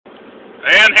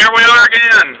And here we are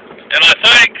again. And I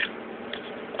think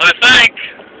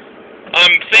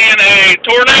I'm seeing a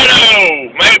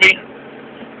tornado, maybe.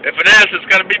 If it is, it's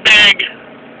going to be big.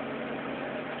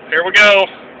 Here we go.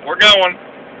 We're going.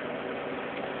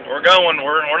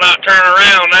 We're not turning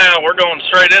around now. We're going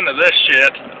straight into this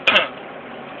shit.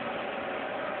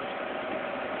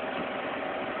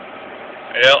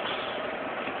 Yep.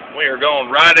 We are going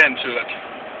right into it.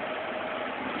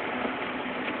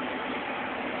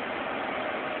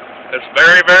 It's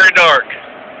very, very dark.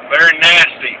 Very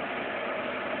nasty.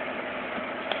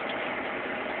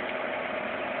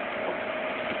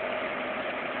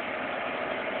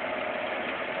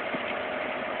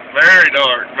 Very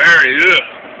dark. Very, ugh.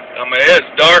 I mean, it's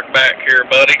dark back here,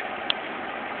 buddy.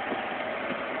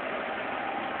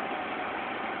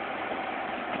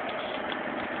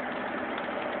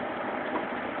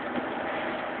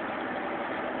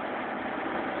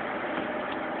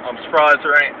 I'm surprised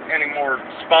there ain't any more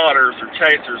spotters or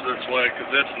chasers this way,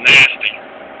 because it's nasty.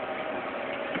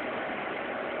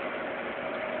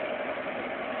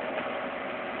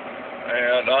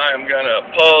 And I am going to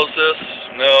pause this.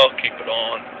 No, keep it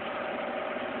on.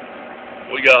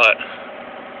 We got...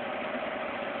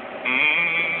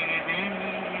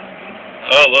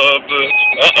 I love this.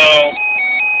 Uh-oh.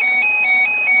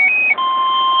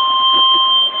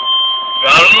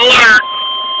 Got an alert.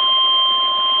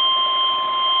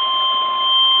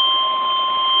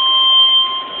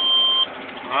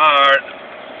 Alright.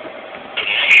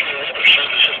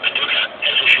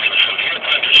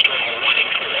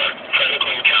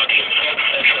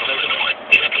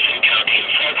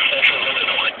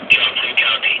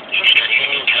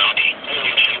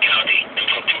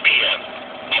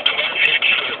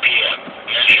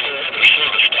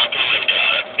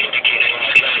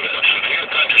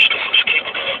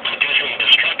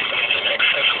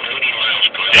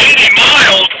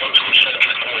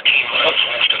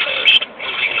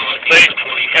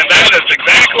 And that is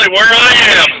exactly where I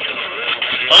am.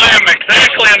 I am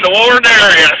exactly in the warned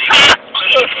area.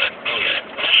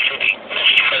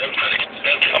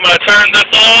 I'm going to turn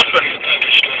this off and...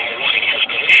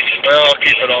 Well, I'll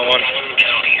keep it on.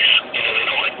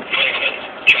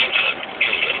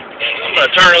 I'm going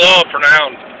to turn it off for now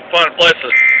and find a place to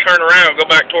turn around and go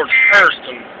back towards Hurst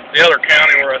and the other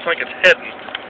county where I think it's heading.